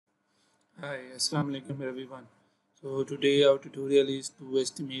Hi, Assalamu alaikum everyone. So today our tutorial is to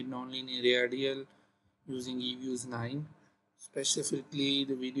estimate nonlinear ARDL using EViews 9. Specifically,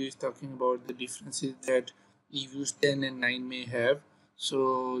 the video is talking about the differences that EViews 10 and 9 may have.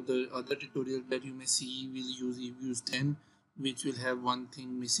 So the other tutorial that you may see will use EViews 10, which will have one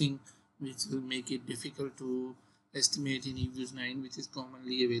thing missing, which will make it difficult to estimate in EViews 9, which is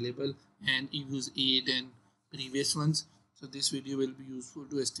commonly available, and EViews 8 and previous ones. So this video will be useful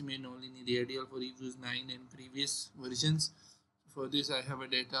to estimate nonlinear ARDL for EViews 9 and previous versions. For this, I have a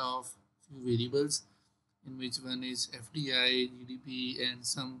data of few variables, in which one is FDI, GDP, and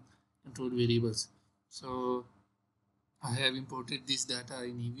some control variables. So I have imported this data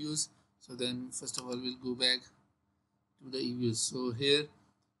in EViews. So then first of all we'll go back to the EViews. So here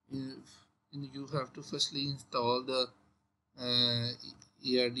you have to firstly install the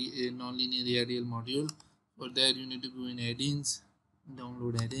nonlinear ARDL module. For that you need to go in add-ins,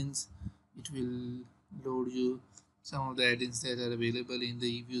 download add-ins. It will load you some of the add-ins that are available in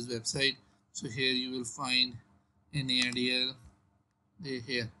the EViews website. So here you will find NARDL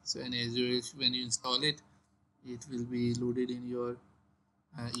here. So and as you when you install it, it will be loaded in your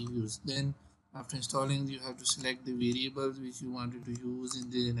EViews. Then after installing, you have to select the variables which you wanted to use in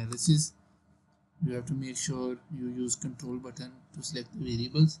the analysis. You have to make sure you use control button to select the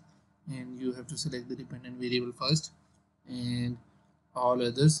variables, and you have to select the dependent variable first and all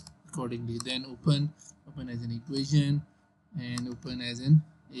others accordingly. Then open as an equation and open as an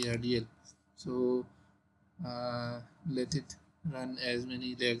ARDL. So let it run as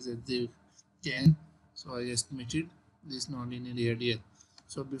many legs as they can. So I estimated this nonlinear ARDL.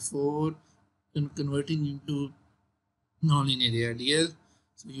 So before converting into nonlinear ARDL,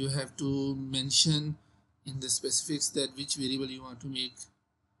 so you have to mention in the specifics that which variable you want to make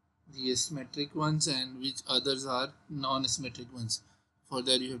the symmetric ones and which others are non-symmetric ones. For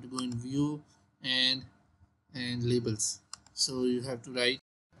that you have to go in view and labels. So you have to write,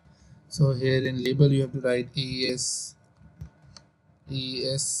 so here in label you have to write ASYVARS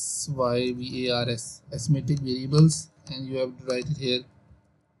asymmetric variables, and you have to write it here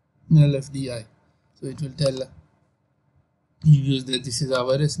null FDI. So it will tell you use that this is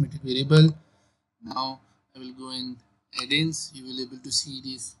our asymmetric variable. Now I will go in add-ins. You will be able to see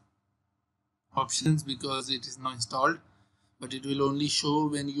these options because it is not installed, but it will only show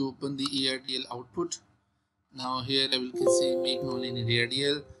when you open the ARDL output. Now here I will say make nonlinear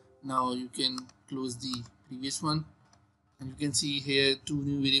ARDL. Now you can close the previous one, and you can see here two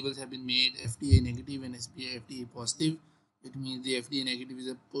new variables have been made, FDI negative and FDI positive. It means the FDI negative is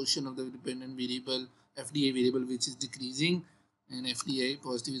a portion of the dependent variable FDI variable which is decreasing, and FDI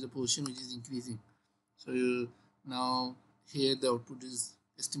positive is a portion which is increasing. So now here the output is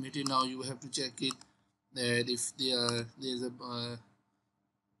estimated. Now you have to check it that if there's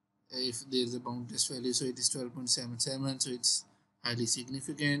a bound test value, so it is 12.77, so it's highly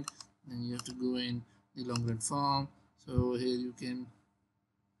significant. Then you have to go in the long run form. So here you can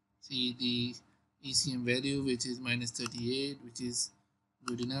see the ECM value, which is -38, which is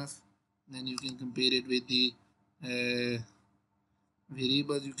good enough. Then you can compare it with the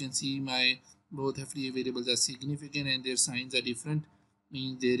variables. You can see my both FDA variables are significant and their signs are different,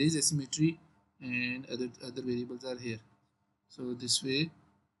 means there is asymmetry, and other variables are here. So this way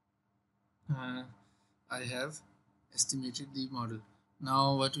I have estimated the model.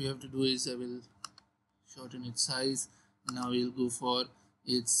 Now what we have to do is I will shorten its size. Now we'll go for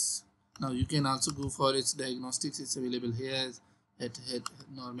its, now you can also go for its diagnostics. It's available here at head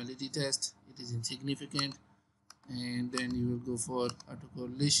normality test. It is insignificant. And then you will go for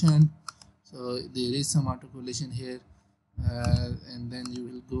autocorrelation. So there is some autocorrelation here, and then you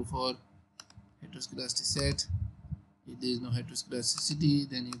will go for heteroscedastic set. If there is no heteroscedasticity,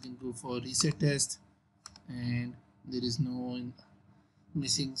 then you can go for reset test, and there is no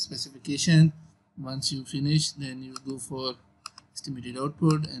missing specification. Once you finish, then you go for estimated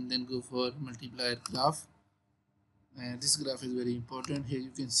output and then go for multiplier graph. And this graph is very important. Here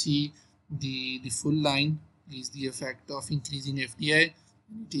you can see the full line is the effect of increasing FDI.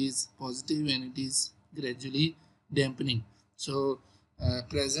 It is positive and it is gradually dampening. So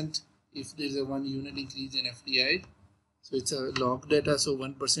present, if there is a 1 unit increase in FDI, so it's a log data, so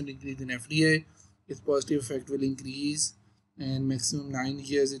 1% increase in FDI, its positive effect will increase, and maximum 9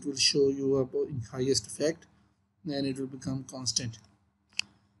 years it will show you a highest effect, then it will become constant.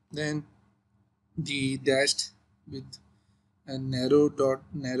 Then the dashed with a narrow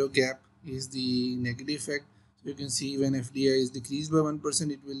gap is the negative effect. So you can see when FDI is decreased by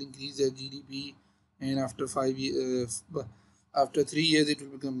 1%, it will increase the GDP, and after 5 years, after 3 years, it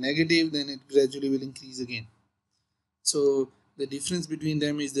will become negative. Then it gradually will increase again. So the difference between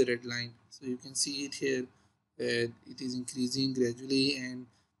them is the red line. So you can see it here that it is increasing gradually, and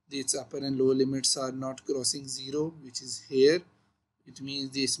its upper and lower limits are not crossing 0, which is here. It means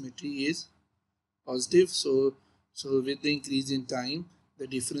the asymmetry is positive. So with the increase in time, the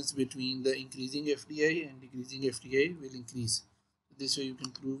difference between the increasing FDI and decreasing FDI will increase. This way you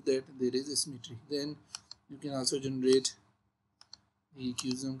can prove that there is asymmetry. Then you can also generate the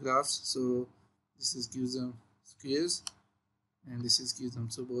QSUM graphs. So this is QSUM squares and this is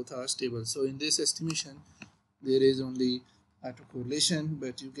QSUM, so both are stable. So in this estimation there is only autocorrelation,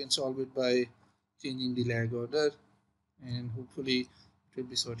 but you can solve it by changing the lag order, and hopefully it will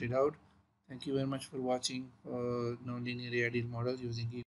be sorted out. Thank you very much for watching nonlinear ARDL model using